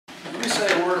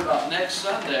next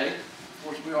Sunday, of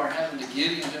course, we are having the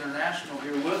Gideons International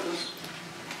here with us.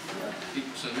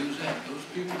 People say, who's that? Those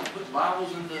people that put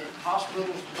Bibles in the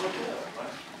hospitals and hotels,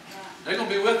 right? They're going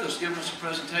to be with us, giving us a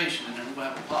presentation, and then we'll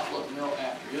have a potluck meal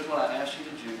after. Here's what I ask you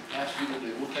to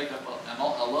do. We'll take up a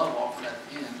love offering at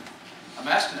the end. I'm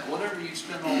asking that whatever you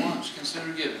spend on lunch,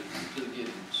 consider giving to the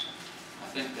Gideons. I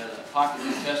think that a pocket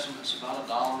New Testament's about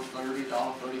 $1.30,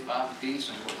 $1.35 a piece,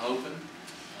 and we're hoping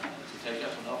to take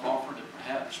up enough offering to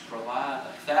perhaps provide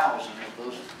 1,000 of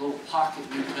those little pocket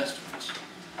New Testaments.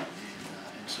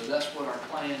 And so that's what our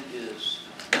plan is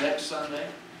next Sunday,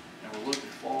 and we're looking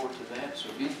forward to that. So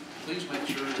please make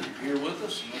sure that you're here with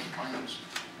us and make plans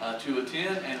to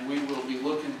attend, and we will be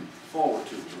looking forward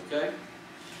to it, okay?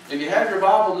 If you have your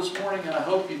Bible this morning, and I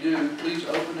hope you do, please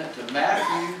open it to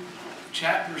Matthew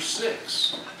chapter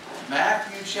 6.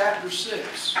 Matthew chapter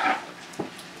 6.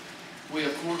 We,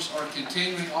 of course, are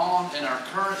continuing on in our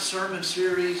current sermon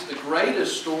series, The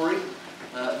Greatest Story,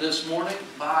 this morning,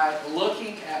 by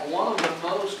looking at one of the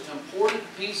most important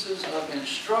pieces of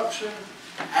instruction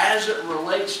as it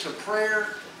relates to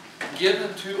prayer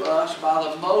given to us by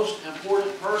the most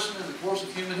important person in the course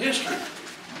of human history.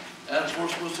 That, of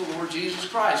course, was the Lord Jesus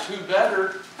Christ. Who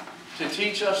better to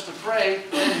teach us to pray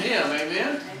than Him?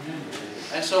 Amen?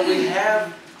 And so we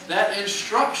have that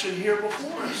instruction here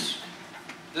before us.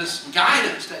 This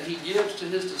guidance that He gives to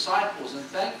His disciples. And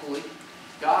thankfully,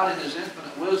 God in His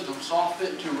infinite wisdom saw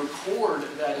fit to record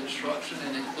that instruction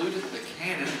and include it in the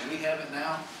canon. And we have it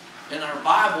now in our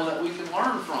Bible that we can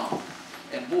learn from.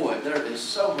 And boy, there is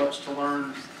so much to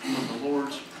learn from the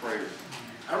Lord's Prayer.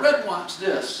 I read once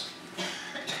this.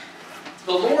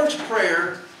 The Lord's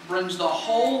Prayer brings the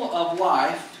whole of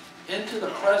life into the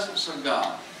presence of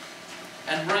God,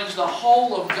 and brings the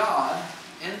whole of God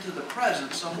into the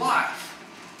presence of life.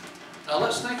 Now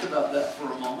let's think about that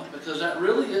for a moment, because that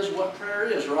really is what prayer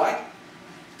is, right?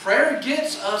 Prayer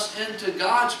gets us into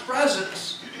God's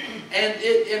presence, and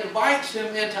it invites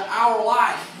Him into our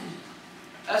life.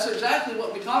 That's exactly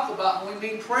what we talk about when we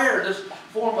mean prayer, this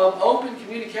form of open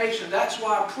communication. That's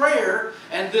why prayer,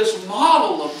 and this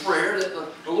model of prayer that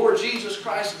the Lord Jesus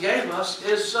Christ gave us,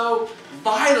 is so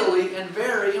vitally and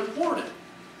very important.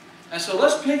 And so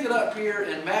let's pick it up here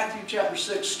in Matthew chapter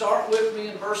 6. Start with me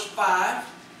in verse 5,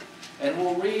 and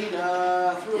we'll read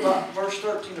through about verse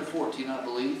 13 or 14, I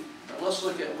believe. But let's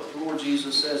look at what the Lord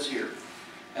Jesus says here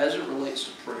as it relates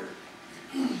to prayer.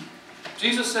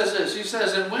 Jesus says this. He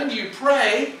says, "And when you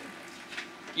pray,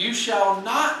 you shall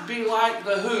not be like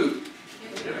the who?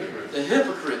 The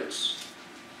hypocrites.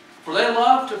 For they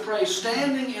love to pray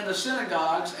standing in the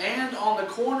synagogues and on the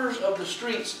corners of the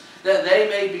streets, that they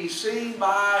may be seen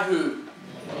by who?"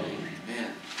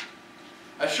 Amen.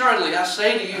 "Assuredly, I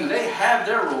say to you, they have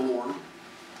their reward.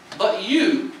 But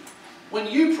you, when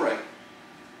you pray,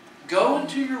 go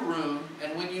into your room,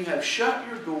 and when you have shut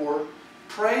your door,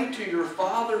 pray to your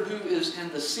Father who is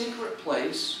in the secret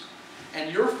place,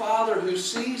 and your Father who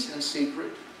sees in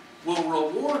secret will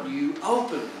reward you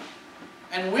openly.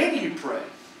 And when you pray,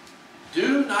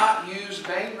 do not use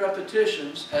vain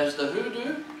repetitions as the who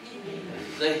do?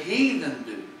 The heathen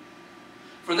do.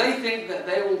 For they think that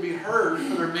they will be heard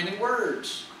for their many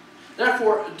words.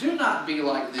 Therefore, do not be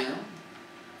like them.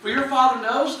 For your Father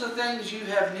knows the things you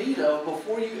have need of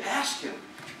before you ask Him.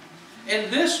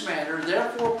 In this manner,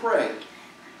 therefore, pray.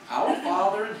 Our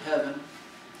Father in heaven,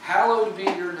 hallowed be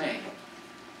your name.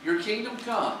 Your kingdom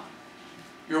come.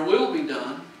 Your will be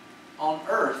done on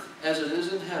earth as it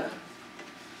is in heaven.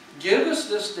 Give us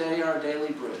this day our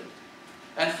daily bread.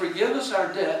 And forgive us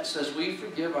our debts as we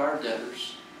forgive our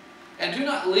debtors. And do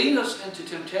not lead us into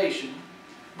temptation,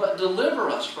 but deliver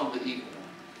us from the evil one.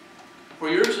 For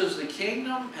yours is the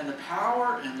kingdom and the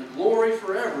power and the glory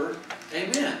forever.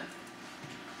 Amen.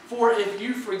 For if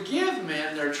you forgive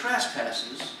men their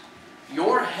trespasses,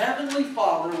 your heavenly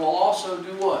Father will also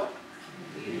do what?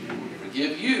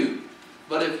 Forgive you.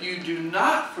 But if you do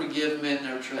not forgive men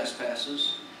their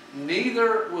trespasses,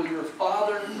 neither will your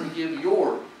Father forgive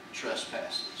your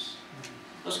trespasses."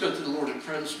 Let's go to the Lord in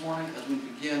prayer this morning as we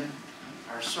begin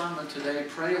our sermon today.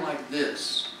 Pray like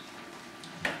this.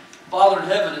 Father in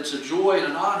heaven, it's a joy and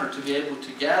an honor to be able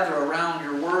to gather around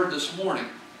your word this morning,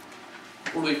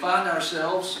 where we find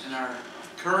ourselves in our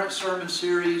current sermon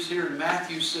series here in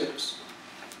Matthew 6.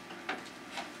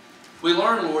 We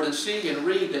learn, Lord, and see and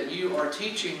read that you are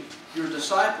teaching your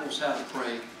disciples how to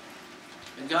pray.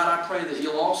 And God, I pray that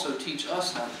you'll also teach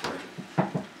us how to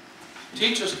pray.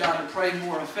 Teach us, God, to pray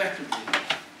more effectively.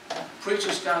 Preach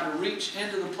us, God, to reach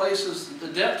into the places, the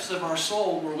depths of our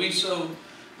soul where we so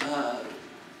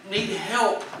need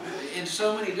help in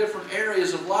so many different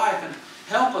areas of life, and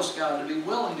Help us, God, to be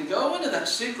willing to go into that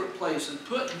secret place and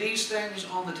put these things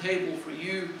on the table for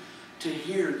you to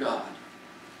hear, God.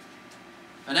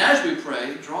 And as we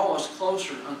pray, draw us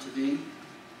closer unto Thee.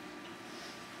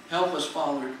 Help us,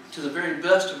 Father, to the very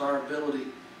best of our ability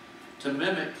to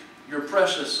mimic Your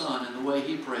precious Son in the way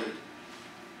He prayed.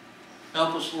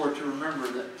 Help us, Lord, to remember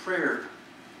that prayer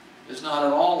is not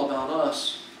at all about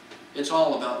us. It's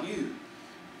all about You.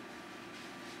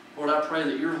 Lord, I pray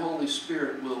that Your Holy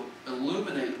Spirit will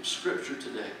illuminate Scripture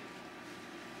today.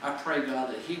 I pray, God,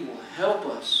 that He will help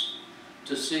us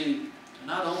to see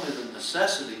not only the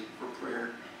necessity for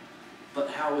prayer, but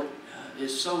how it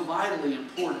is so vitally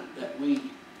important that we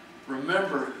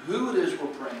remember who it is we're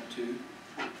praying to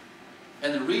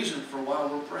and the reason for why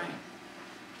we're praying.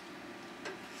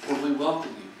 Lord, we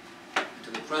welcome You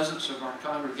into the presence of our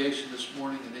congregation this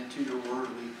morning and into Your Word.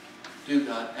 We do,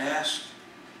 God, ask,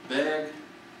 beg,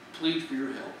 plead for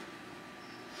Your help.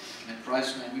 In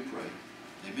Christ's name we pray.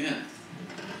 Amen.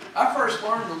 I first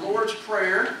learned the Lord's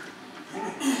Prayer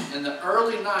in the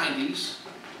early 90s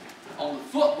on the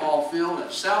football field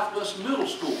at Southwest Middle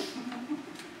School.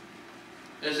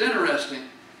 It's interesting.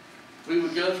 We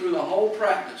would go through the whole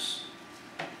practice.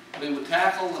 We would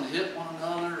tackle and hit one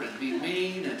another and be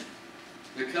mean, and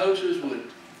the coaches would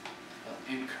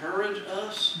encourage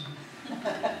us,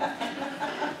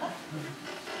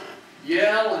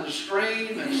 yell and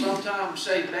scream, and sometimes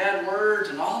say bad words,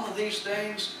 and all of these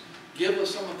things give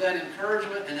us some of that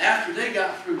encouragement. And after they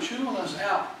got through chewing us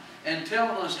out and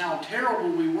telling us how terrible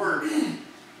we were,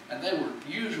 and they were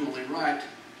usually right,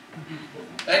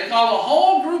 they'd call a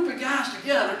whole group of guys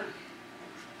together,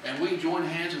 and we'd join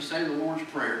hands and say the Lord's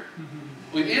Prayer.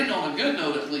 We'd end on a good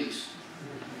note at least.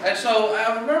 And so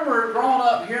I remember growing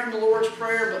up hearing the Lord's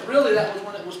Prayer, but really that was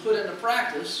when it was put into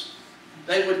practice.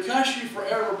 They would cuss you for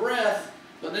every breath,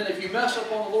 but then if you mess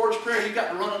up on the Lord's Prayer, you got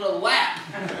to run another lap.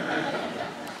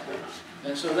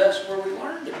 And so that's where we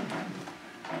learned it.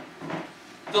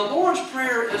 The Lord's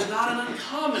Prayer is not an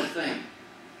uncommon thing.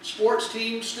 Sports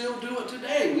teams still do it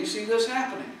today. We see this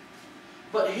happening.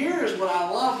 But here is what I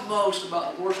love most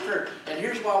about the Lord's Prayer. And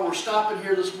here's why we're stopping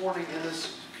here this morning in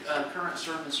this current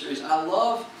sermon series. I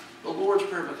love the Lord's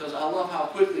Prayer because I love how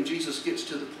quickly Jesus gets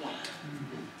to the point.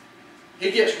 He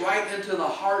gets right into the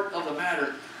heart of the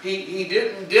matter. He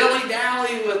didn't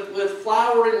dilly-dally with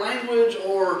flowery language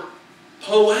or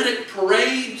poetic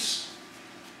parades.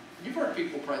 You've heard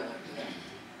people pray like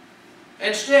that.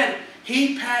 Instead,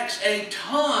 he packs a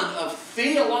ton of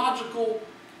theological,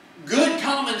 good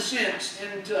common sense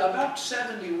into about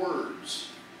 70 words.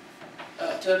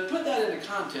 To put that into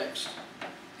context,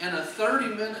 in a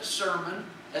 30-minute sermon,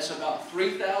 that's about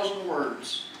 3,000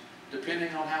 words,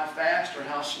 depending on how fast or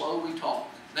how slow we talk.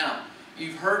 Now,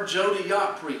 you've heard Jody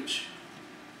Yacht preach.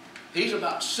 He's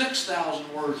about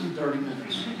 6,000 words in 30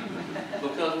 minutes.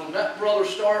 Because when that brother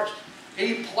starts,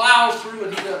 he plows through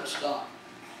and he doesn't stop.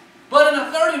 But in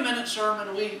a 30-minute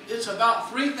sermon, it's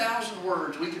about 3,000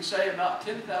 words. We can say about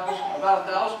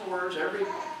 1,000 words every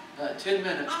 10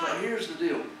 minutes. But here's the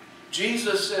deal.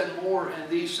 Jesus said more in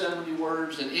these 70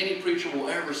 words than any preacher will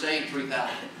ever say in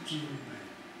 3,000 words.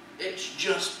 It's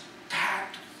just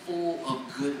packed full of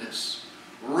goodness,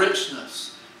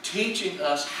 richness, teaching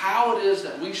us how it is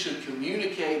that we should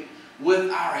communicate with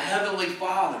our Heavenly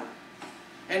Father.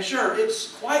 And sure,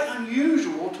 it's quite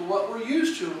unusual to what we're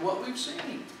used to and what we've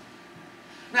seen.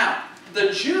 Now,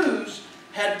 the Jews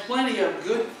had plenty of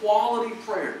good quality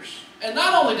prayers. And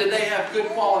not only did they have good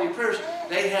quality prayers,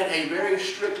 they had a very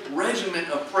strict regimen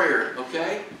of prayer,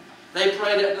 okay? They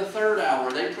prayed at the 3rd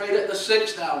hour. They prayed at the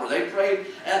 6th hour. They prayed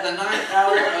at the 9th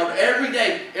hour of every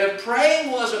day. If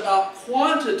praying was about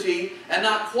quantity and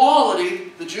not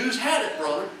quality, the Jews had it,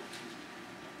 brother.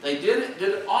 They did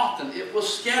it often. It was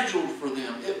scheduled for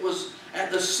them. It was at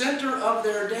the center of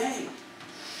their day.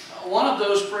 One of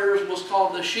those prayers was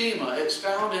called the Shema. It's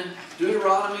found in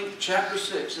Deuteronomy chapter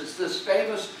 6. It's this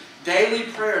famous daily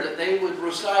prayer that they would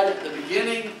recite at the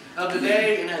beginning of the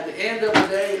day and at the end of the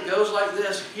day. It goes like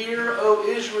this: Hear, O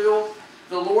Israel,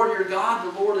 the Lord your God,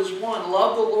 the Lord is one.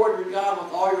 Love the Lord your God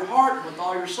with all your heart, with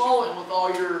all your soul, and with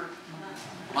all your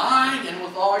mind, and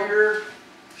with all your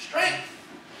strength.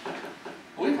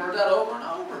 We've heard that over and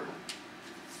over.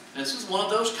 This is one of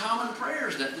those common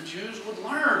prayers that the Jews would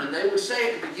learn, and they would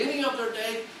say at the beginning of their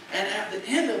day and at the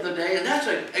end of the day, and that's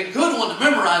a good one to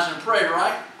memorize and pray,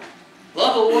 right?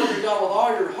 Love the Lord your God with all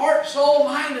your heart, soul,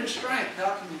 mind, and strength.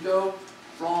 How can you go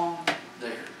wrong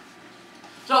there?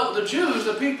 So the Jews,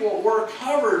 the people, were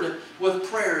covered with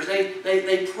prayers.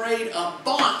 They prayed a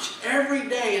bunch every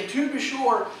day, and to be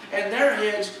sure, in their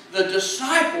heads, the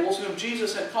disciples whom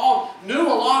Jesus had called knew a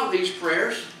lot of these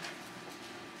prayers.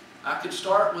 I could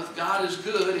start with God is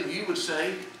good, and you would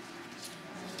say,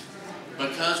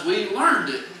 because we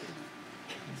learned it.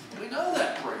 We know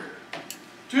that prayer.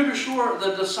 To be sure,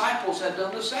 the disciples had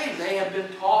done the same. They had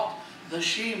been taught the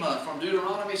Shema from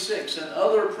Deuteronomy 6 and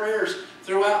other prayers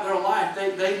throughout their life.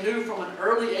 They knew from an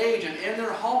early age, and in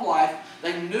their home life,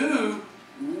 they knew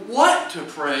what to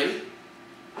pray,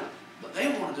 but they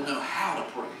wanted to know how to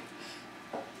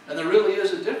pray. And there really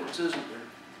is a difference, isn't there?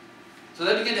 So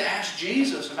they began to ask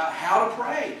Jesus about how to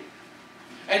pray.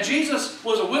 And Jesus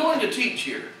was willing to teach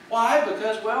here. Why?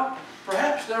 Because, well,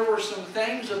 perhaps there were some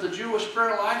things of the Jewish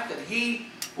prayer life that he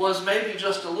was maybe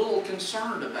just a little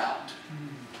concerned about.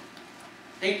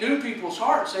 He knew people's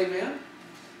hearts, amen?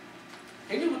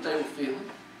 He knew what they were feeling.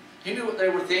 He knew what they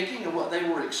were thinking and what they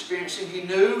were experiencing. He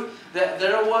knew that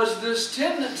there was this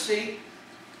tendency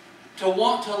to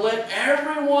want to let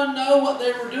everyone know what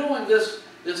they were doing,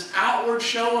 this outward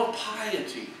show of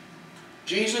piety.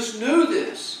 Jesus knew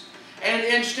this. And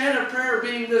instead of prayer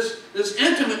being this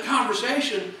intimate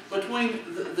conversation between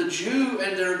the Jew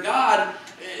and their God,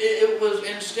 it was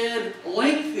instead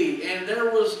lengthy, and there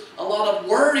was a lot of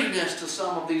wordiness to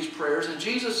some of these prayers. And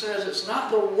Jesus says it's not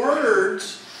the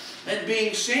words and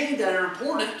being seen that are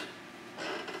important.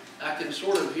 I can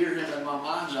sort of hear him in my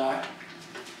mind's eye.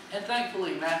 And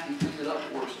thankfully Matthew cleaned it up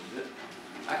for us a bit.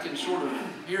 I can sort of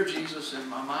hear Jesus in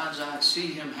my mind's eye, see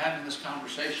him having this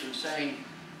conversation saying,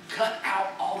 cut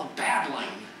out all the babbling.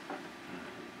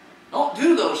 Don't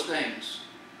do those things.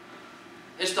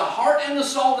 It's the heart and the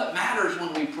soul that matters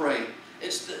when we pray.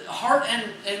 It's the heart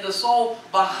and the soul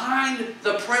behind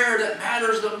the prayer that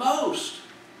matters the most.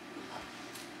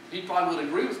 He probably would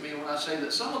agree with me when I say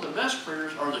that some of the best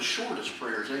prayers are the shortest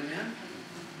prayers. Amen?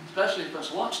 Especially if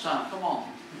it's lunchtime. Come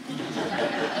on.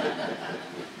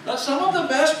 But some of the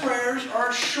best prayers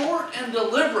are short and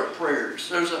deliberate prayers.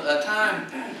 There's a time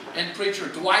in preacher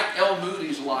Dwight L.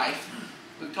 Moody's life.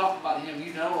 We've talked about him.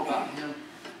 You know about him.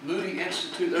 Moody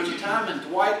Institute. There's a time in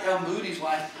Dwight L. Moody's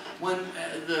life when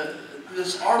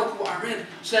this article I read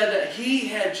said that he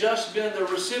had just been the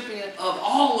recipient of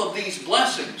all of these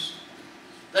blessings.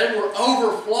 They were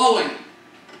overflowing.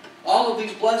 All of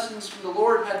these blessings from the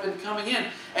Lord had been coming in.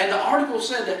 And the article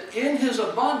said that in his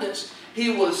abundance,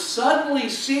 he was suddenly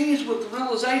seized with the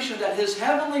realization that his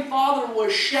Heavenly Father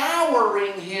was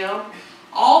showering him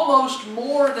almost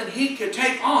more than he could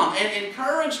take on. And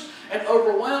encouraged and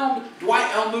overwhelmed, Dwight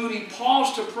L. Moody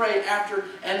paused to pray after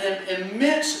an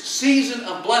immense season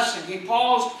of blessing. He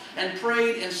paused and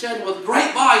prayed and said with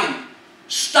great volume,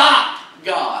 "Stop,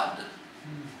 God.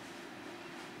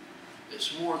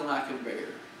 It's more than I can bear."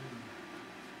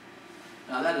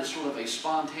 Now that is sort of a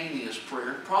spontaneous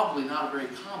prayer, probably not a very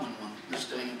common one this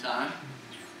day and time.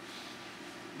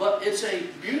 But it's a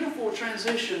beautiful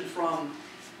transition from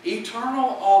eternal,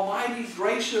 almighty,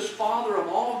 gracious Father of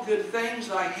all good things,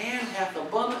 thy hand hath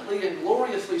abundantly and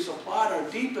gloriously supplied our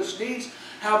deepest needs.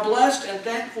 How blessed and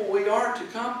thankful we are to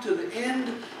come to the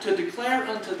end to declare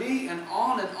unto thee, and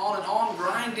on and on and on,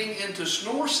 grinding into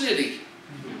Snore City.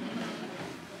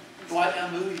 Dwight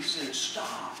L. Moody said,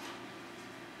 stop.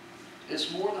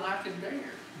 It's more than I can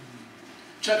bear.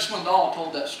 Chuck Swindoll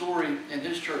told that story in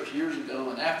his church years ago,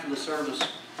 and after the service,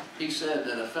 he said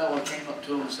that a fellow came up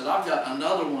to him and said, I've got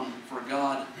another one for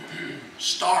God.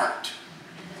 Start.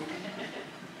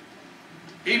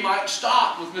 He might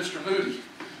stop with Mr. Moody,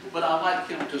 but I'd like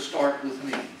him to start with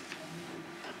me.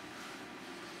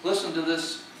 Listen to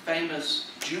this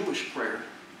famous Jewish prayer,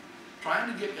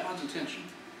 trying to get God's attention.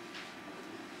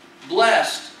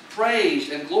 Blessed,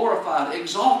 praised, and glorified,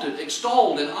 exalted,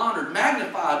 extolled, and honored,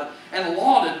 magnified, and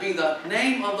lauded be the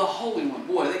name of the Holy One.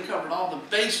 Boy, they covered all the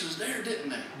bases there,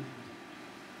 didn't they?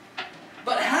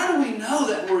 But how do we know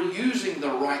that we're using the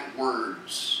right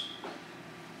words?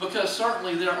 Because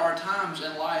certainly there are times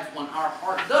in life when our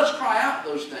heart does cry out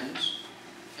those things,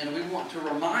 and we want to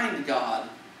remind God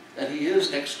that He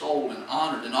is extolled and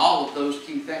honored and all of those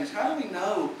key things. How do we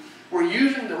know we're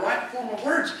using the right form of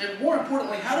words? And more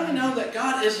importantly, how do we know that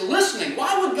God is listening?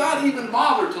 Why would God even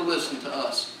bother to listen to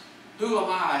us? Who am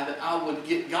I that I would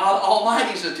get God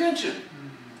Almighty's attention?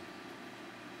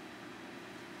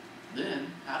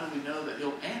 Then, how do we know that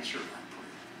He'll answer our prayer?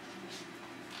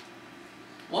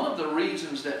 One of the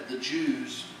reasons that the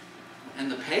Jews, and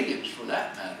the pagans for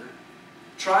that matter,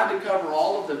 tried to cover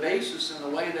all of the bases in the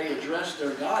way they addressed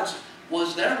their gods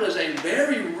was there was a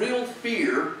very real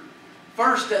fear,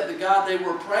 First, that the God they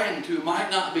were praying to might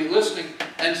not be listening.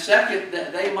 And second,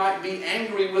 that they might be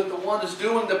angry with the one that's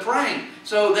doing the praying.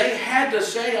 So they had to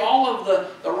say all of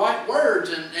the right words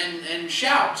and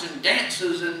shouts and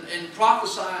dances and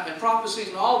prophecies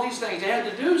and all these things. They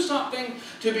had to do something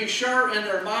to be sure in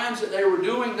their minds that they were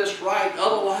doing this right.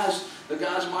 Otherwise, the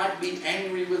gods might be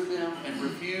angry with them and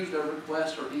refuse their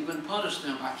request or even punish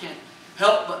them. I can't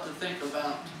help but to think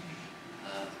about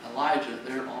Elijah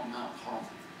there on Mount Carmel.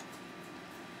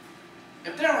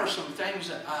 If there are some things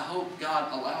that I hope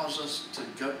God allows us to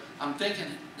go, I'm thinking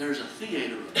there's a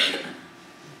theater up there.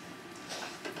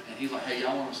 And he's like, hey,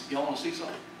 y'all want to see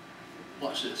something?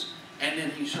 Watch this. And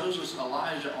then he shows us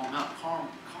Elijah on Mount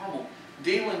Carmel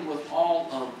dealing with all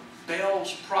of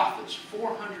Baal's prophets,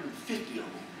 450 of them.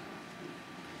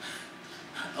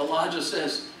 Elijah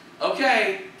says,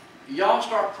 okay, y'all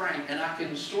start praying. And I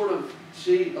can sort of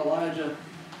see Elijah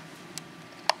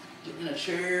getting in a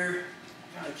chair,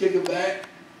 kind of kick it back.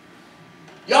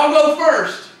 Y'all go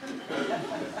first.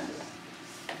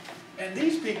 And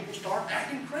these people start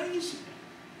acting crazy.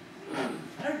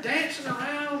 They're dancing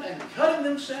around and cutting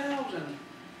themselves and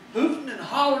hooting and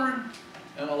hollering.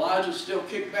 And Elijah's still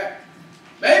kicked back.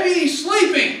 Maybe he's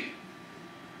sleeping.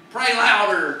 Pray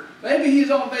louder. Maybe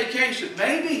he's on vacation.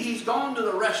 Maybe he's gone to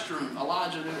the restroom.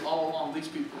 Elijah knew all along these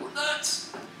people were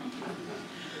nuts.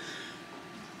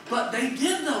 But they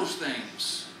did those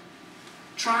things,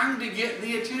 trying to get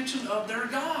the attention of their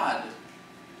God.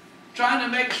 Trying to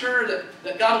make sure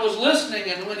that God was listening,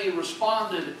 and when he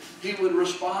responded, he would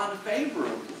respond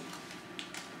favorably.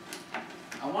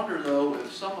 I wonder, though,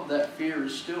 if some of that fear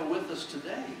is still with us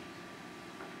today.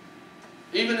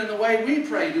 Even in the way we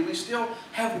pray, do we still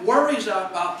have worries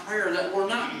about prayer, that we're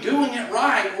not doing it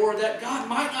right, or that God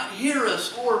might not hear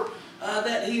us, or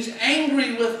that he's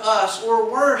angry with us, or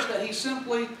worse, that he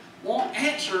simply won't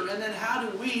answer? And then how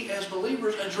do we as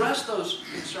believers address those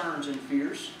concerns and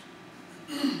fears?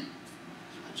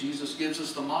 Jesus gives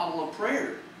us the model of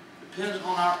prayer. It depends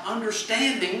on our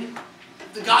understanding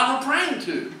of the God we're praying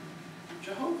to,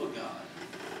 Jehovah God.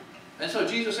 And so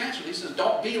Jesus answered. He says,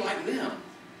 don't be like them.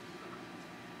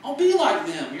 Don't be like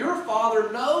them. Your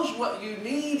Father knows what you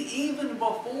need even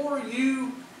before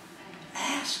you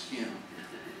ask him.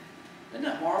 Isn't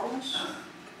that marvelous?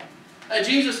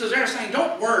 Jesus is there saying,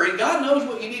 don't worry. God knows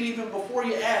what you need even before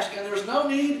you ask. And there's no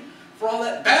need for all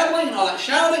that babbling and all that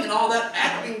shouting and all that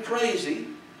acting crazy.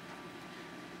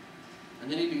 And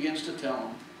then he begins to tell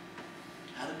them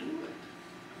how to do it.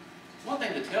 It's one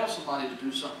thing to tell somebody to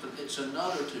do something. It's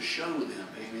another to show them.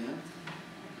 Amen?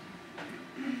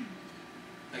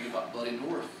 Think about Buddy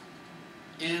North.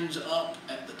 Ends up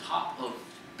at the top of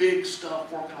big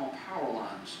stuff working on power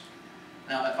lines.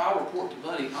 Now, if I report to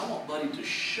Buddy, I want Buddy to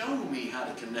show me how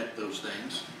to connect those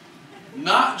things.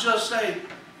 Not just say,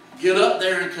 get up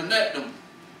there and connect them.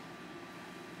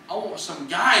 I want some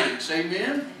guidance.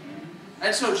 Amen?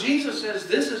 And so Jesus says,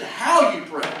 this is how you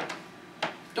pray.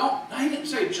 He didn't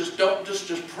say just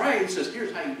pray. He says,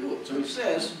 here's how you do it. So he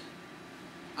says,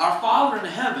 our Father in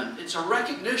heaven. It's a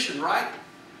recognition, right,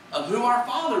 of who our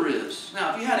Father is.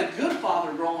 Now, if you had a good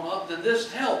father growing up, then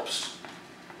this helps.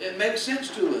 It makes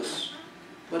sense to us.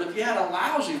 But if you had a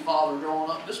lousy father growing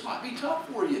up, this might be tough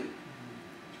for you.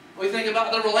 We think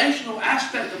about the relational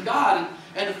aspect of God,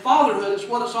 and fatherhood is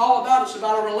what it's all about. It's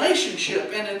about a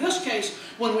relationship. And in this case,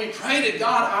 when we pray to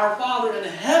God, our Father in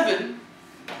heaven,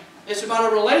 it's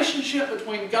about a relationship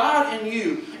between God and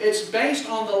you. It's based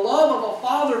on the love of a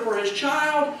father for his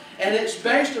child, and it's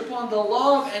based upon the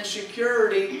love and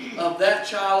security of that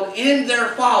child in their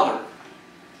father.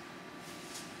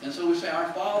 And so we say,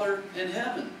 our Father in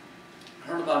heaven. I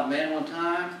heard about a man one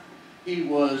time. He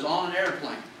was on an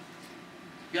airplane.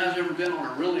 You guys ever been on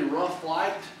a really rough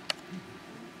flight?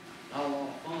 Not a lot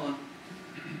of fun.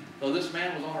 So this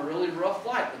man was on a really rough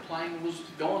flight. The plane was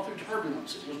going through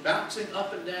turbulence. It was bouncing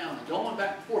up and down and going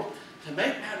back and forth. To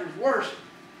make matters worse,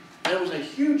 there was a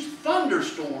huge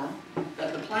thunderstorm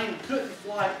that the plane couldn't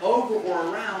fly over or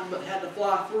around but had to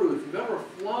fly through. If you've ever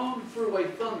flown through a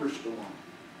thunderstorm,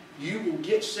 you will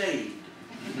get saved.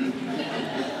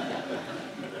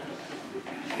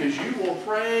 Because you will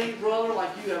pray, brother, like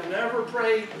you have never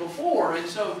prayed before. And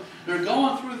so they're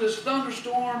going through this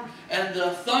thunderstorm, and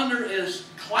the thunder is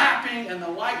clapping, and the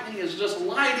lightning is just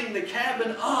lighting the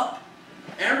cabin up.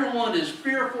 Everyone is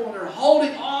fearful, and they're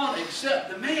holding on,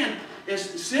 except the man is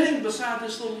sitting beside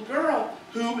this little girl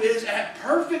who is at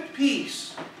perfect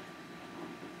peace.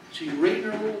 She's reading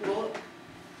her little book.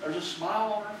 There's a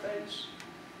smile on her face.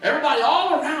 Everybody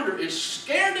all around her is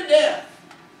scared to death.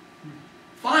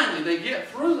 Finally, they get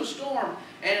through the storm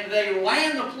and they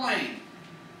land the plane.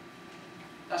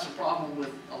 That's a problem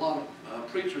with a lot of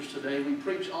preachers today. We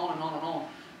preach on and on and on.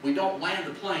 We don't land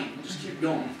the plane. We just keep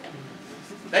going.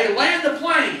 They land the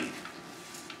plane.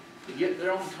 They get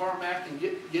there on the tarmac and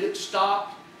get it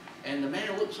stopped. And the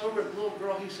man looks over at the little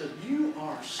girl. He says, "You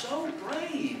are so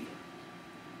brave.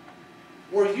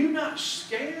 Were you not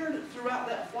scared throughout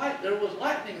that flight? There was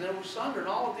lightning, there was thunder, and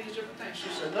all of these different things." She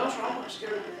said, "No, sir, I wasn't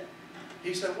scared of that."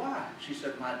 He said, "Why?" She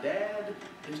said, "My dad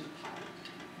is the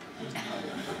pilot."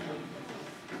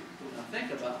 Now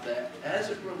think about that as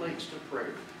it relates to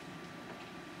prayer.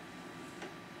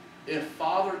 If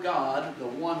Father God, the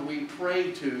one we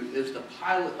pray to, is the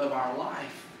pilot of our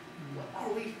life, what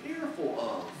are we fearful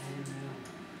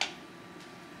of?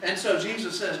 And so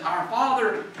Jesus says, "Our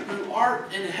Father who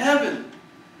art in heaven,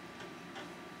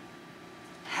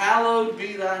 hallowed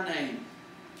be thy name."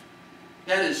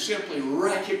 That is simply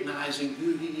recognizing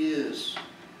who He is.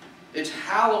 It's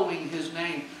hallowing His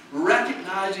name,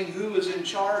 recognizing who is in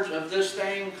charge of this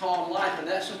thing called life. And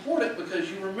that's important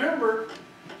because you remember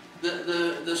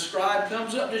the scribe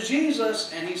comes up to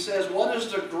Jesus and he says, "What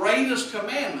is the greatest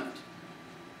commandment?"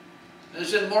 And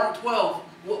it's in Mark 12.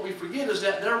 What we forget is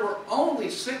that there were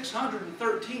only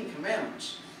 613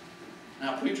 commandments.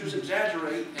 Now, preachers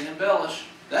exaggerate and embellish.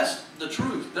 That's the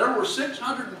truth. There were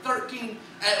 613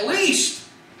 at least,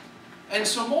 and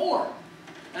some more.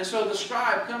 And so the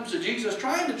scribe comes to Jesus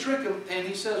trying to trick him, and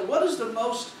he says, "What is the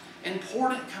most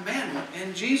important commandment?"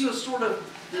 And Jesus sort of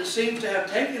seems to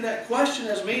have taken that question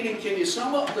as meaning, can you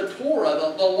sum up the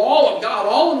Torah, the law of God,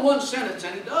 all in one sentence?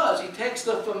 And He does. He takes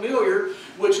the familiar,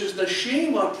 which is the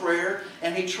Shema prayer,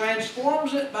 and He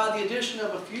transforms it by the addition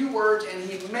of a few words, and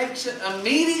He makes it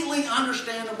immediately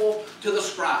understandable to the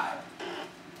scribe.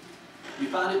 You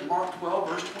find it in Mark 12,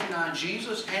 verse 29.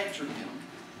 Jesus answered him,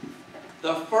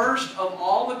 "The first of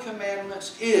all the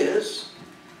commandments is,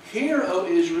 Hear, O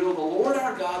Israel, the Lord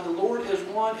our God, the Lord is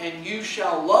one, and you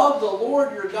shall love the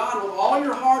Lord your God with all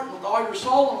your heart, and with all your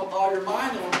soul, and with all your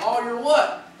mind, and with all your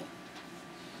what?"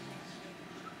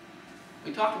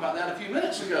 We talked about that a few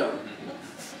minutes ago.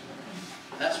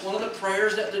 That's one of the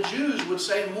prayers that the Jews would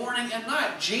say morning and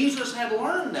night. Jesus had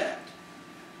learned that.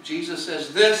 Jesus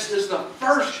says, "This is the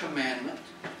first commandment,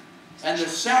 and the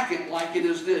second, like it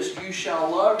is this, you shall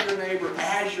love your neighbor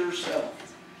as yourself.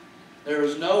 There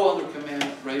is no other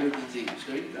commandment greater than these."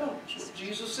 There you go. That's what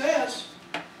Jesus says.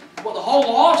 What the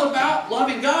whole law is about,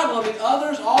 loving God, loving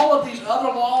others. All of these other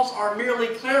laws are merely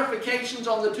clarifications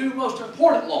on the two most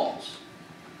important laws.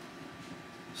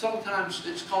 Sometimes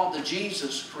it's called the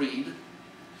Jesus Creed.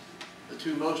 The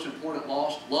two most important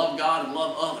laws, love God and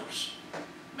love others.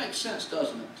 Makes sense,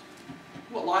 doesn't it?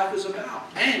 What life is about.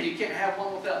 And you can't have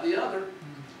one without the other.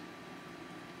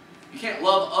 You can't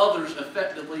love others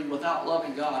effectively without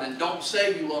loving God. And don't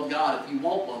say you love God if you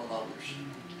won't love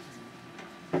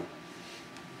others.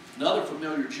 Another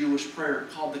familiar Jewish prayer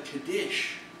called the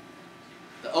Kaddish.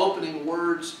 The opening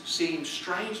words seem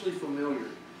strangely familiar.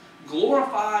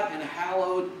 "Glorified and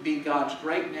hallowed be God's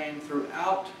great name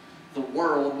throughout the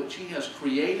world, which He has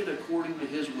created according to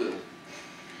His will.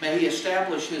 May He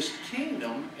establish His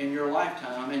kingdom in your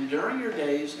lifetime and during your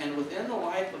days and within the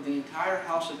life of the entire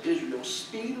house of Israel,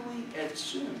 speedily and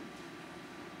soon."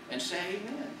 And say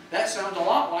amen. That sounds a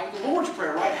lot like the Lord's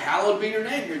Prayer, right? "Hallowed be your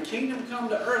name. Your kingdom come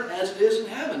to earth as it is in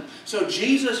heaven." So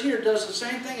Jesus here does the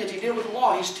same thing as He did with the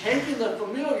law. He's taking the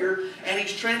familiar and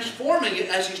He's transforming it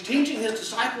as He's teaching His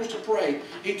disciples to pray.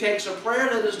 He takes a prayer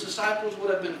that His disciples would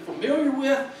have been familiar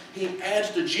with. He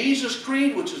adds the Jesus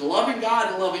Creed, which is loving God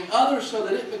and loving others, so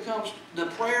that it becomes the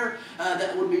prayer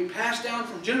that would be passed down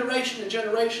from generation to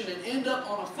generation and end up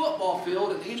on a football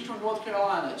field in eastern North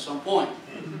Carolina at some point.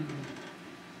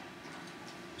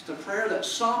 It's the prayer that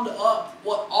summed up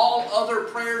what all other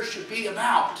prayers should be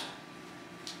about.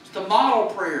 It's the model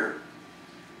prayer.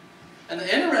 And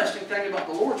the interesting thing about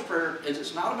the Lord's Prayer is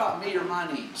it's not about me or my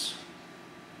needs.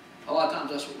 A lot of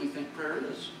times that's what we think prayer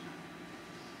is.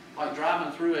 Like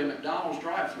driving through a McDonald's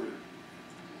drive-thru.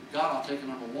 "God, I'll take a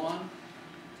number 1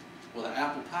 with an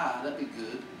apple pie. That'd be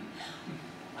good.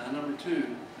 And a number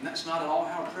 2. And that's not at all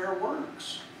how prayer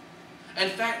works. In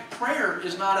fact, prayer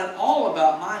is not at all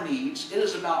about my needs. It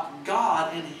is about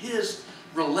God and His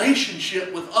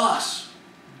relationship with us.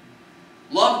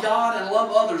 Love God and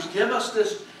love others. Give us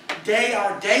this day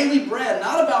our daily bread.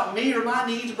 Not about me or my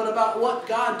needs, but about what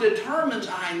God determines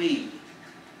I need.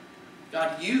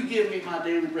 God, you give me my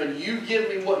daily bread. You give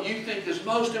me what you think is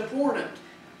most important.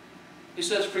 He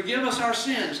says, "Forgive us our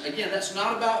sins." Again, that's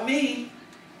not about me.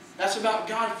 That's about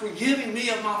God forgiving me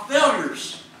of my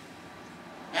failures.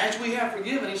 As we have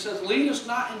forgiven, he says, lead us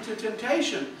not into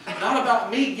temptation. Not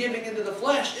about me giving into the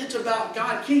flesh. It's about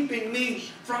God keeping me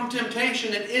from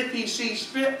temptation. And if he sees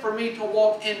fit for me to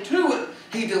walk into it,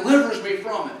 he delivers me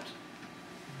from it.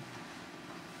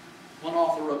 One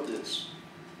author wrote this.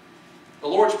 The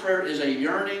Lord's Prayer is a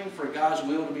yearning for God's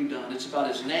will to be done. It's about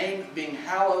his name being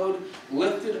hallowed,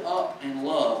 lifted up, and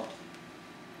loved.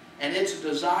 And it's a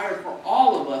desire for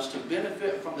all of us to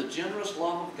benefit from the generous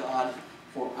love of God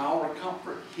for our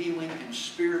comfort, healing, and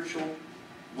spiritual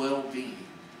well-being.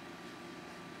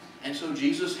 And so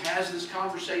Jesus has this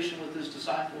conversation with his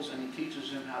disciples and he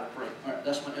teaches them how to pray. All right,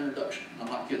 that's my introduction. I'm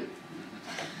not kidding.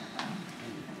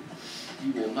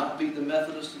 You will not beat the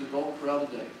Methodist to the golden corral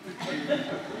today.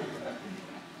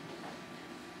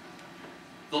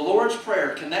 The Lord's Prayer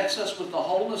connects us with the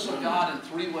wholeness of God in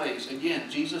three ways. Again,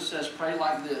 Jesus says pray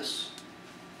like this.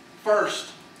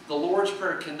 First, the Lord's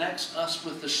Prayer connects us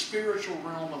with the spiritual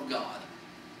realm of God.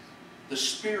 The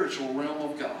spiritual realm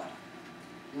of God.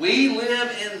 We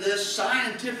live in this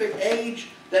scientific age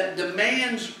that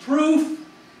demands proof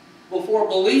before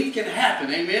belief can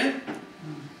happen. Amen?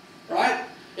 Right?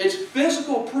 It's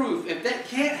physical proof. If that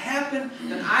can't happen,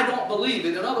 then I don't believe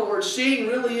it. In other words, seeing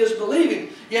really is believing.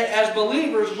 Yet as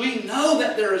believers, we know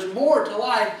that there is more to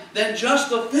life than just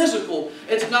the physical.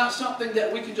 It's not something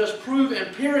that we can just prove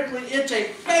empirically. It's a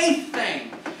faith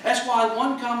thing. That's why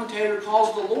one commentator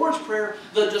calls the Lord's Prayer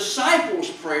the disciples'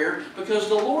 prayer, because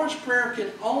the Lord's Prayer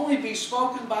can only be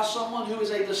spoken by someone who is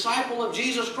a disciple of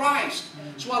Jesus Christ.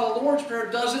 That's why the Lord's Prayer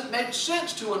doesn't make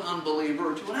sense to an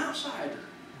unbeliever or to an outsider.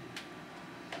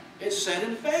 It's said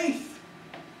in faith.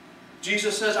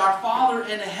 Jesus says, our Father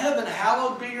in heaven,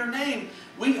 hallowed be your name.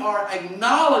 We are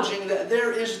acknowledging that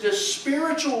there is this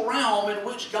spiritual realm in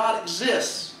which God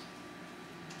exists.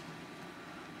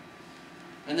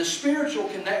 And the spiritual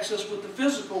connects us with the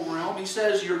physical realm. He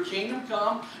says, your kingdom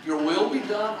come, your will be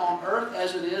done on earth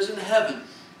as it is in heaven.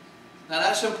 Now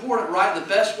that's important, right? The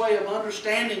best way of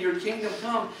understanding your kingdom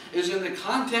come is in the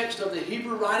context of the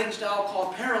Hebrew writing style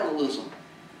called parallelism.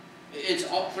 It's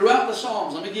all throughout the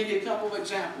Psalms. Let me give you a couple of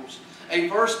examples. A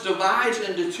verse divides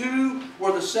into two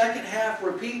where the second half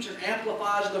repeats and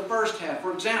amplifies the first half.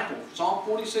 For example, Psalm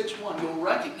 46:1. You'll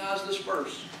recognize this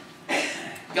verse.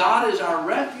 God is our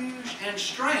refuge and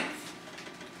strength,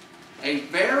 a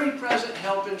very present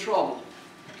help in trouble.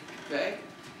 Okay?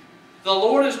 The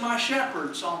Lord is my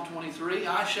shepherd, Psalm 23.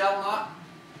 I shall not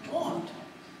want.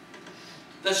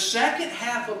 The second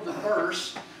half of the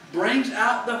verse brings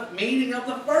out the meaning of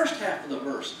the first half of the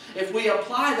verse. If we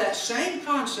apply that same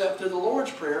concept to the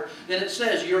Lord's Prayer, then it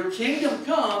says, your kingdom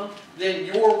come, then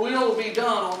your will be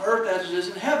done on earth as it is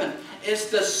in heaven.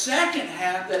 It's the second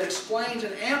half that explains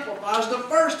and amplifies the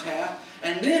first half,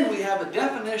 and then we have a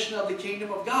definition of the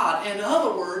kingdom of God. In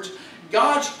other words,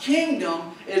 God's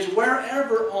kingdom is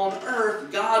wherever on earth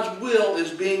God's will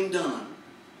is being done.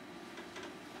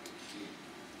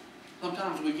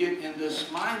 Sometimes we get in this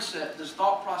mindset, this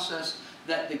thought process,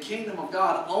 that the kingdom of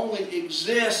God only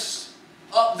exists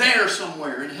up there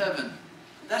somewhere in heaven.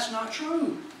 That's not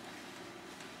true.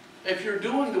 If you're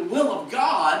doing the will of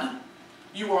God,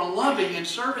 you are loving and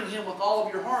serving Him with all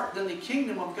of your heart, then the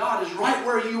kingdom of God is right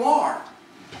where you are.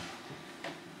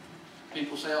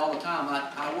 People say all the time,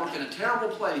 I work in a terrible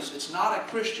place. It's not a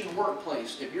Christian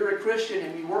workplace. If you're a Christian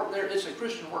and you work there, it's a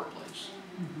Christian workplace.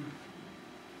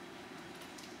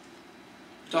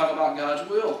 Talk about God's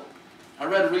will. I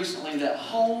read recently that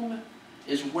home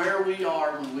is where we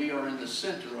are when we are in the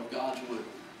center of God's will.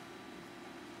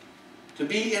 To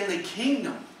be in the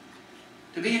kingdom,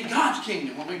 to be in God's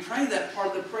kingdom, when we pray that part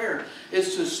of the prayer,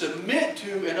 is to submit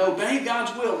to and obey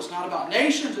God's will. It's not about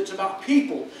nations, it's about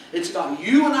people. It's about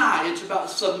you and I. It's about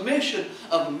submission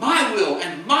of my will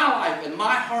and my life and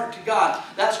my heart to God.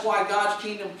 That's why God's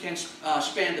kingdom can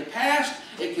span the past,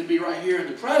 it can be right here in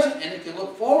the present, and it can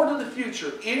look forward to the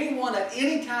future. Anyone at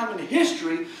any time in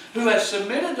history who has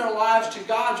submitted their lives to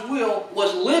God's will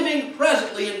was living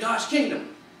presently in God's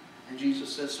kingdom. And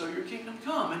Jesus says, so your kingdom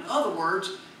come. In other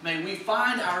words, may we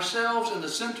find ourselves in the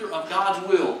center of God's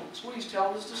will. That's what He's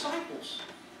telling His disciples.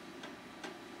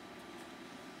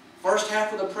 First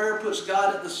half of the prayer puts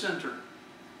God at the center.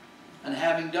 And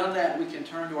having done that, we can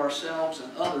turn to ourselves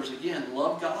and others. Again,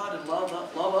 love God and love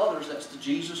others. That's the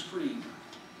Jesus Creed.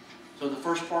 So the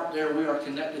first part there, we are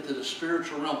connected to the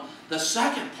spiritual realm. The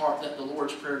second part that the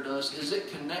Lord's Prayer does is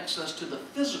it connects us to the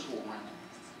physical realm.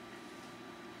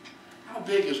 How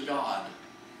big is God?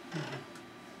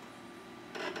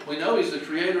 We know He's the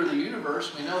creator of the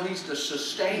universe. We know He's the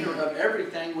sustainer of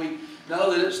everything. We know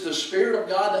that it's the Spirit of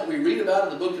God that we read about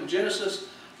in the book of Genesis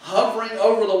hovering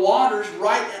over the waters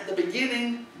right at the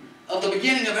beginning of the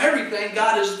beginning of everything.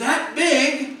 God is that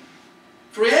big,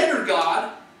 Creator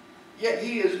God, yet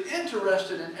He is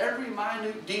interested in every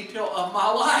minute detail of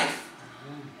my life.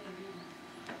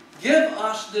 Give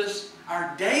us this,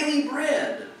 our daily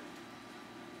bread.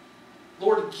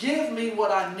 Lord, give me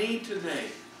what I need today.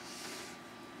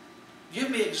 Give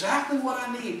me exactly what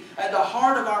I need. At the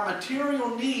heart of our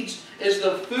material needs is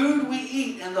the food we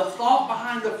eat, and the thought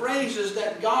behind the phrase is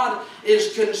that God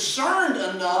is concerned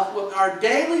enough with our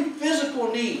daily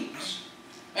physical needs.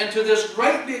 And to this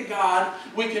great big God,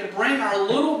 we can bring our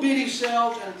little bitty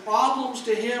selves and problems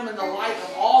to Him in the light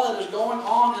of all that is going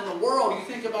on in the world. You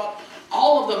think about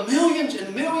all of the millions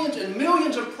and millions and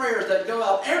millions of prayers that go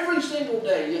out every single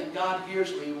day, yet God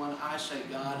hears me when I say,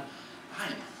 God, I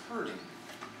am hurting.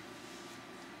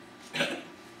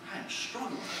 I am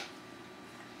struggling.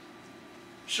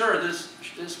 Sure,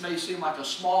 this may seem like a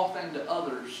small thing to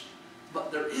others, but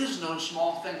there is no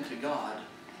small thing to God.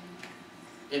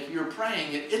 If you're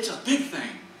praying it, it's a big thing.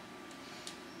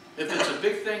 If it's a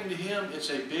big thing to Him, it's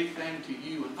a big thing to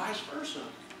you, and vice versa.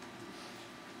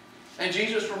 And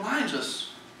Jesus reminds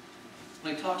us,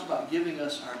 when He talks about giving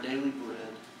us our daily bread,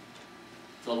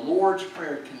 the Lord's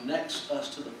Prayer connects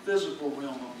us to the physical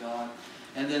realm of God.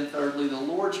 And then thirdly, the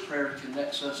Lord's Prayer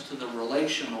connects us to the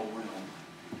relational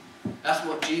realm. That's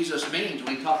what Jesus means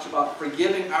when He talks about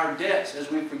forgiving our debts as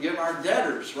we forgive our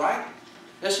debtors, right?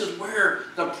 This is where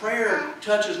the prayer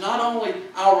touches not only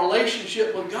our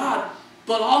relationship with God,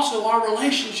 but also our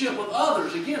relationship with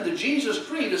others. Again, the Jesus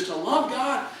Creed is to love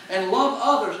God and love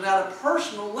others. And at a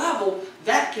personal level,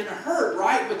 that can hurt,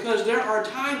 right? Because there are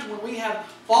times when we have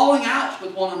falling outs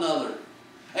with one another.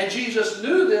 And Jesus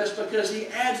knew this because He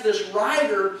adds this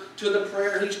rider to the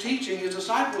prayer He's teaching His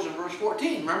disciples in verse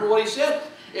 14. Remember what He said?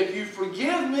 If you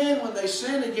forgive men when they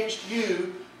sin against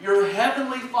you, your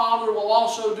heavenly Father will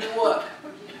also do what?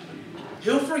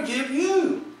 He'll forgive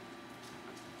you.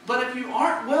 But if you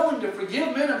aren't willing to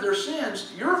forgive men of their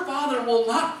sins, your Father will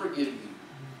not forgive you.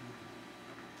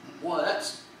 Boy,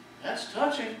 that's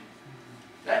touching.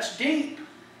 That's deep.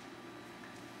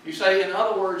 You say, in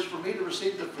other words, for me to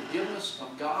receive the forgiveness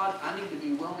of God, I need to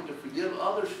be willing to forgive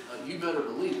others. You better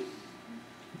believe it.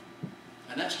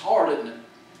 And that's hard, isn't it?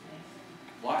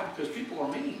 Why? Because people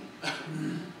are mean.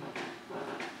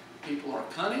 People are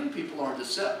cunning. People are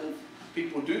deceptive.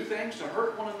 People do things to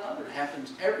hurt one another. It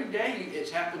happens every day.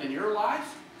 It's happened in your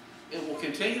life. It will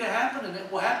continue to happen, and it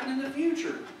will happen in the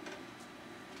future.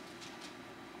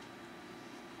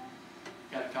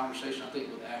 Got a conversation, I think,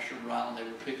 with Asher and Ryland. They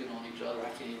were picking on each other. I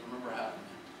can't even remember how it went.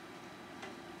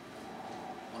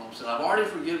 One of them said, I've already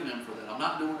forgiven him for that. I'm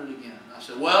not doing it again. I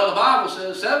said, well, the Bible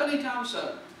says 70 times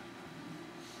 7.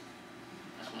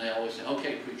 That's when they always say,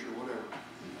 okay, preacher, whatever.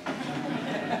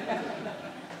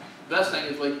 The best thing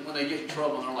is when they get in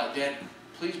trouble and they're like, Dad,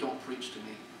 please don't preach to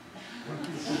me.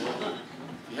 Well,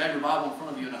 if you have your Bible in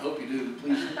front of you, and I hope you do,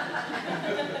 please.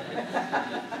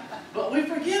 But we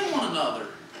forgive one another.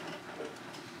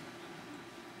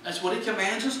 That's what He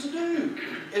commands us to do.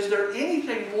 Is there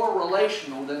anything more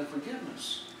relational than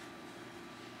forgiveness?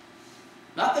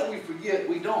 Not that we forget,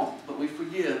 we don't, but we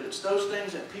forgive. It's those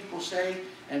things that people say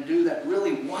and do that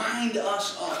really wind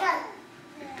us up.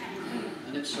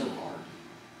 And it's so hard.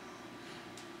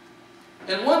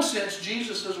 In one sense,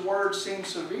 Jesus' words seem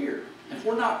severe. If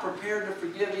we're not prepared to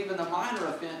forgive even the minor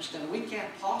offense, then we can't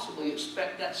possibly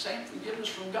expect that same forgiveness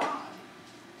from God.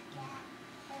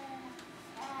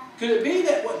 Could it be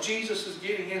that what Jesus is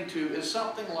getting into is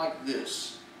something like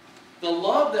this? The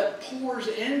love that pours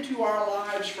into our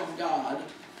lives from God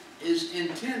is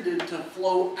intended to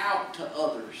flow out to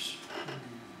others.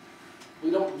 We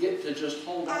don't get to just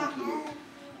hold on to it.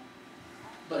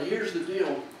 But here's the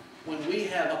deal. When we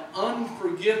have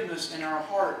unforgiveness in our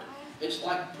heart, it's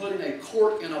like putting a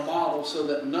cork in a bottle so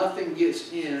that nothing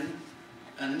gets in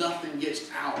and nothing gets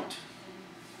out.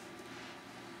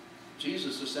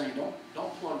 Jesus is saying,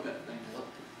 don't plug that thing up.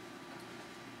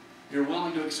 You're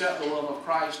willing to accept the love of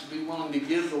Christ, to be willing to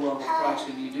give the love of Christ,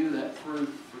 and you do that through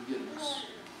forgiveness.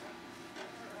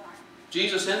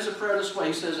 Jesus ends the prayer this way.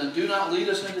 He says, and do not lead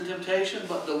us into temptation,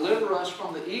 but deliver us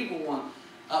from the evil one.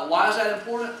 Why is that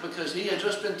important? Because He had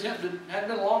just been tempted, hadn't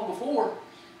been long before.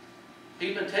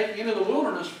 He'd been taken into the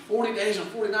wilderness for 40 days and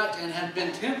 40 nights and had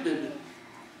been tempted.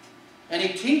 And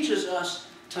He teaches us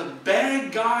to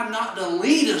beg God not to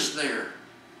lead us there.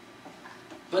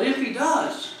 But if He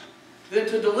does, then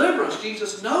to deliver us.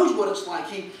 Jesus knows what it's like.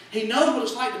 He knows what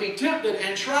it's like to be tempted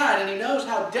and tried, and He knows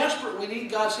how desperate we need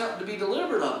God's help to be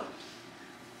delivered of it.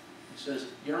 He says,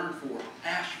 yearn for it.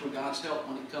 Ask for God's help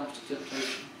when it comes to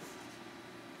temptation.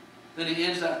 Then He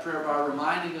ends that prayer by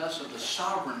reminding us of the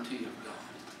sovereignty of God.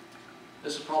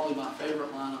 This is probably my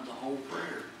favorite line of the whole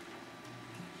prayer.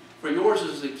 For yours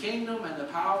is the kingdom and the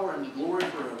power and the glory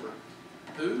forever.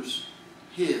 Whose?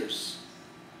 His.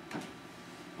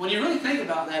 When you really think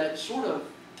about that, it sort of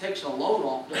takes a load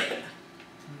off, doesn't it?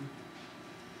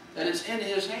 That it's in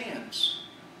His hands.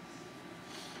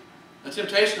 The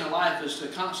temptation in life is to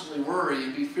constantly worry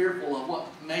and be fearful of what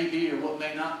may be or what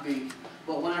may not be.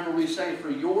 But whenever we say,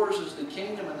 for yours is the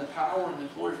kingdom and the power and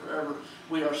the glory forever,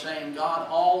 we are saying, God,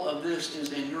 all of this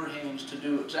is in your hands to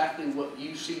do exactly what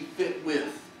you see fit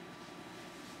with.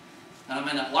 And I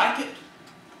may not like it,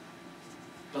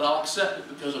 but I'll accept it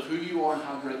because of who you are and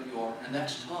how great you are. And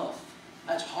that's tough.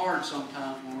 That's hard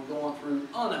sometimes when we're going through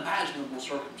unimaginable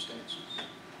circumstances.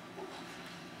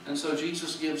 And so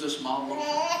Jesus gives us model of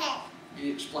prayer. He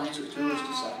explains it to His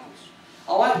disciples.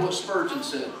 I like what Spurgeon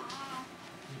said.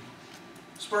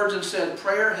 Spurgeon said,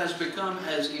 prayer has become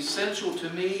as essential to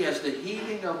me as the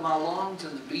heaving of my lungs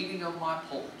and the beating of my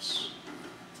pulse.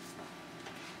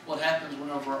 What happens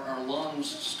whenever our lungs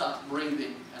stop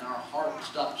breathing and our heart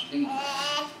stops beating?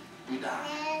 We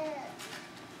die.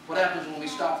 What happens when we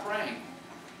stop praying?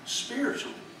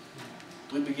 Spiritually,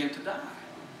 we begin to die.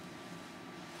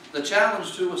 The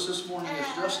challenge to us this morning is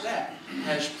just that.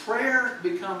 Has prayer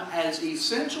become as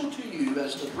essential to you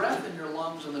as the breath in your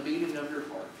lungs and the beating of your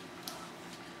heart?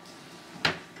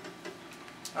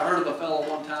 I heard of a fellow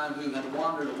one time who had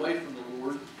wandered away from the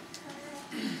Lord.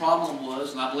 The problem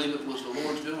was, and I believe it was the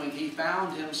Lord's doing, he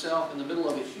found himself in the middle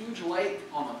of a huge lake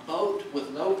on a boat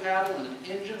with no paddle and an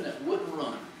engine that wouldn't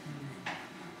run.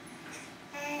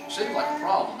 Seemed like a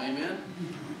problem, amen?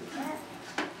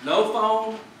 No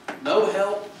phone, no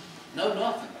help, no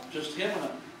nothing. Just him and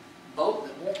a boat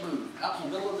that won't move out in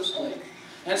the middle of this lake.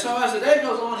 And so as the day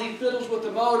goes on, he fiddles with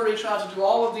the motor. He tries to do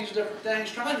all of these different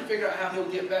things, trying to figure out how he'll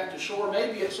get back to shore.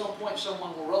 Maybe at some point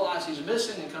someone will realize he's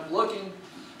missing and come looking.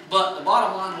 But the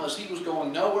bottom line was he was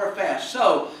going nowhere fast.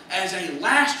 So as a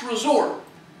last resort,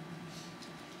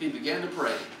 he began to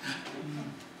pray.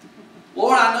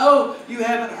 Lord, I know you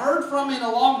haven't heard from me in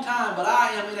a long time, but I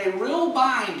am in a real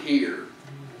bind here.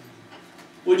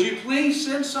 Would you please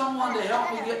send someone to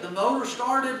help me get the motor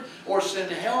started, or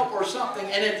send help or something?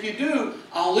 And if you do,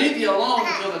 I'll leave you alone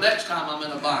until the next time I'm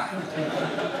in a bind.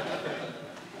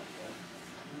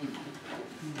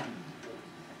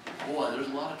 Boy, there's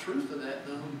a lot of truth to that,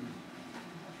 though.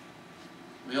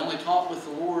 We only talk with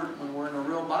the Lord when we're in a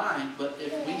real bind, but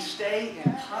if we stay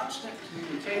in constant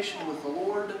communication with the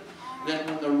Lord, then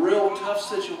when the real tough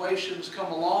situations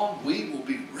come along, we will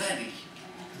be ready.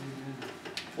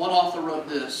 One author wrote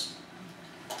this: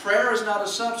 prayer is not a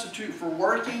substitute for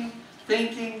working,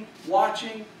 thinking,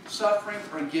 watching, suffering,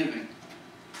 or giving.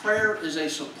 Prayer is a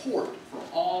support for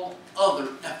all other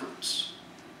efforts.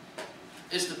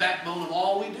 It's the backbone of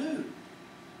all we do.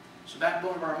 It's the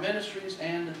backbone of our ministries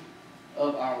and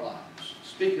of our lives.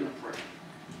 Speaking of prayer,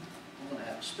 we're going to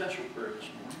have a special prayer this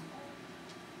morning.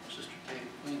 Sister Kate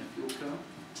Queen, if you'll come.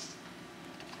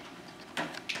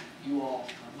 You all,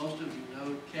 most of you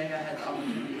know Kay. I had the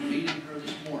opportunity of meeting her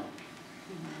this morning.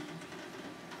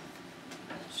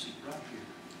 Let's see, right here.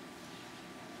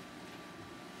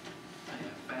 I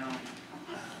have found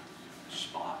a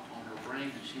spot on her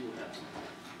brain, and she will have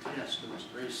some tests. It was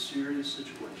a very serious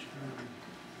situation.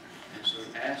 And so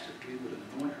asked if we would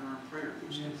anoint her in prayer,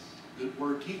 which the good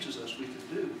word teaches us we can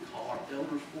do. We call our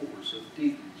elders forward, so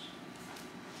deacons.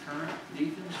 Current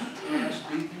deacons, past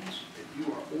deacons, if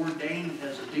you are ordained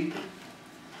as a deacon,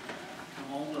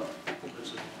 come on up.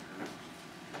 Let's anoint her.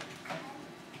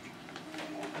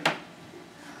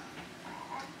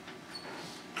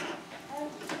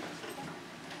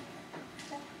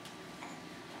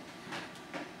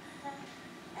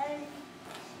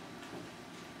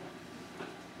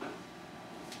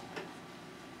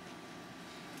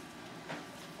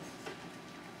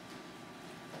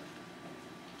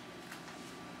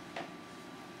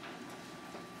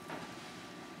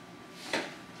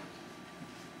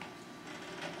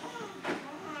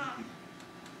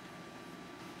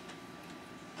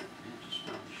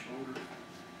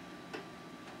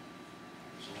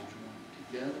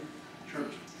 Together.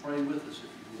 Church, pray with us if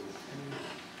you will.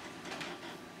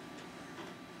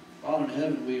 Father in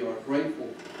heaven, we are grateful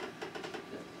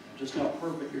that just how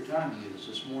perfect your timing is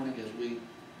this morning as we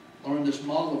learn this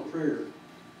model of prayer.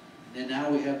 And now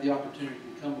we have the opportunity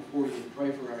to come before you and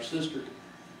pray for our sister,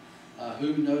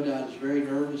 who no doubt is very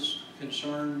nervous,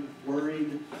 concerned,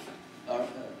 worried,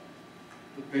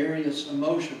 the various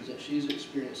emotions that she's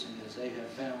experiencing as they have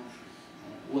found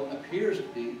what appears to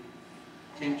be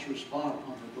cancerous spot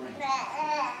on her brain.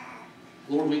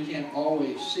 Lord, we can't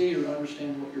always see or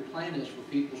understand what your plan is for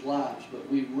people's lives,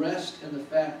 but we rest in the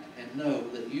fact and know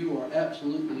that you are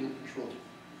absolutely in control,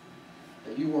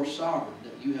 that you are sovereign,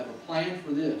 that you have a plan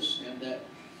for this, and that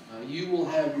you will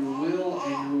have your will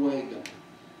and your way, God.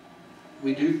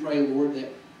 We do pray, Lord,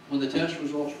 that when the test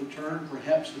results return,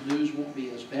 perhaps the news won't be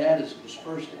as bad as it was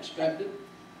first expected.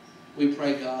 We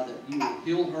pray, God, that you will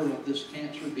heal her of this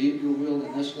cancer, be it your will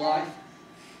in this life.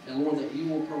 And Lord, that you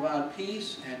will provide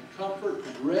peace and comfort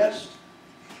and rest.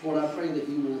 Lord, I pray that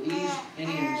you will ease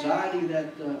any anxiety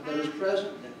that is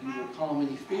present, that you will calm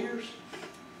any fears,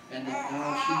 and that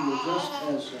God, she will, just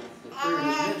as the prayer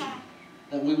has mentioned,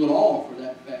 that we would all, for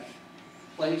that fact,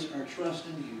 place our trust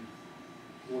in you.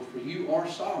 Lord, for you are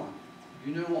sovereign.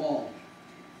 You know all.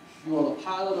 You are the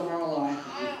pilot of our life,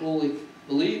 and we fully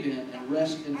believe in and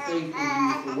rest in faith in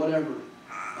you for whatever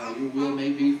your will may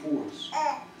be for us.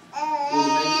 Lord,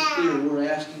 to make it clear,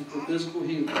 we're asking for physical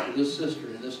healing for this sister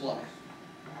in this life.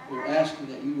 We're asking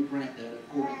that you would grant that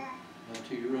according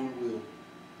to your own will.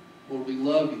 Lord, we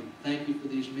love you. Thank you for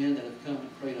these men that have come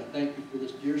and prayed. I thank you for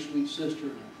this dear, sweet sister,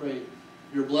 and I pray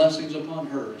your blessings upon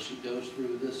her as she goes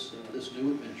through this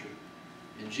new adventure.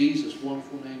 In Jesus'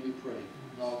 wonderful name we pray.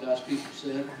 And all God's people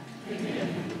said,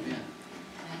 amen. Amen.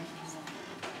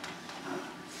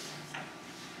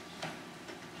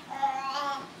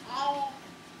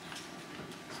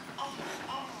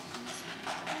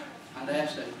 I'd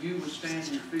ask that you would stand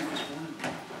to your feet this morning.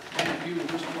 And if you would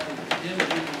just play the hymn of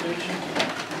invitation.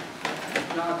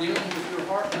 If God dealing with your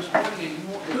heart this morning and you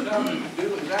want to come and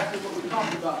do exactly what we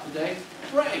talked about today,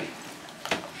 pray.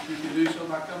 You can do so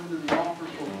by coming to the altar,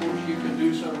 or of course you can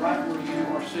do so right where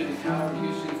you are sitting, however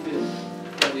you see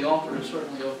fit. But the altar is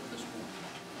certainly open this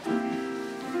morning.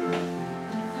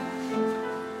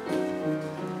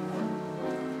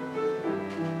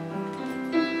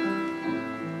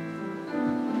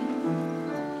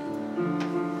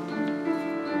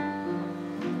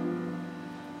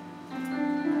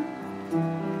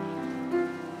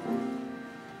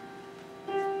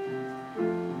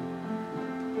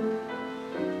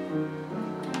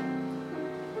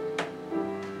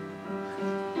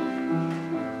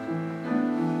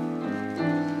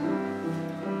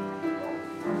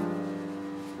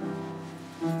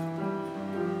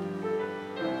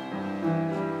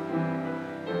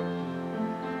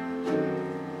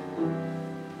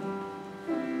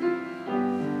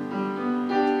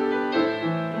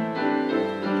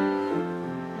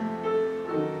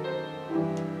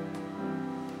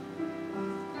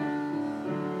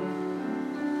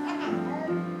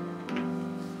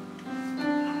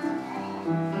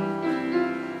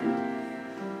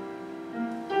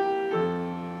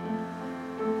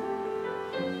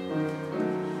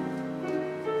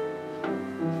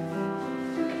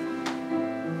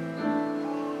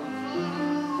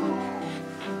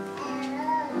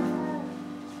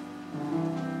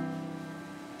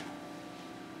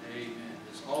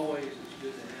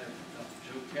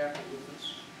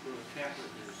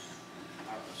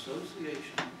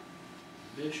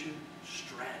 Mission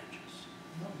strategist.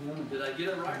 Did I get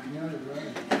it right? You got it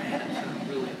right. Man, that sounds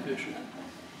really official.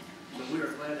 So we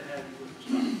are glad to have you with us,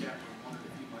 Dr. Captain. I wondered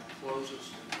if you might close us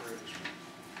in prayer this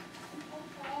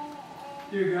morning.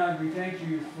 Dear God, we thank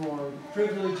you for the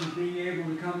privilege of being able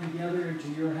to come together into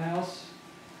your house,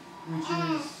 which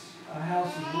is a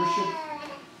house of worship,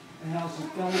 a house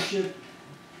of fellowship,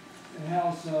 a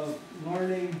house of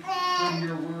learning from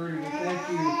your word. And we thank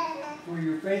you for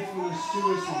your faithfulness to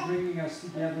us in bringing us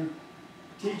together,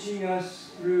 teaching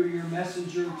us through your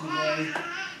messenger today.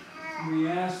 We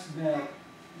ask that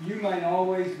you might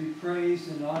always be praised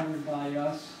and honored by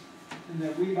us, and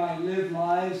that we might live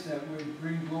lives that would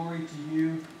bring glory to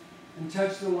you and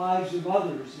touch the lives of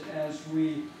others as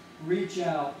we reach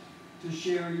out to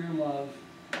share your love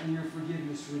and your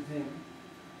forgiveness with them.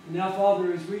 And now,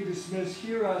 Father, as we dismiss,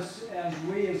 hear us as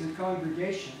we as a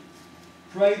congregation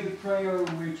pray the prayer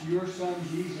which your Son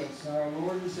Jesus, our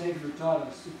Lord and Savior, taught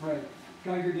us to pray.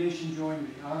 Congregation, join me.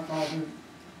 Our Father,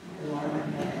 who art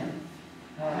in heaven,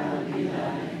 hallowed be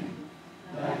thy name.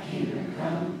 Thy kingdom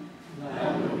come,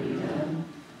 thy will be done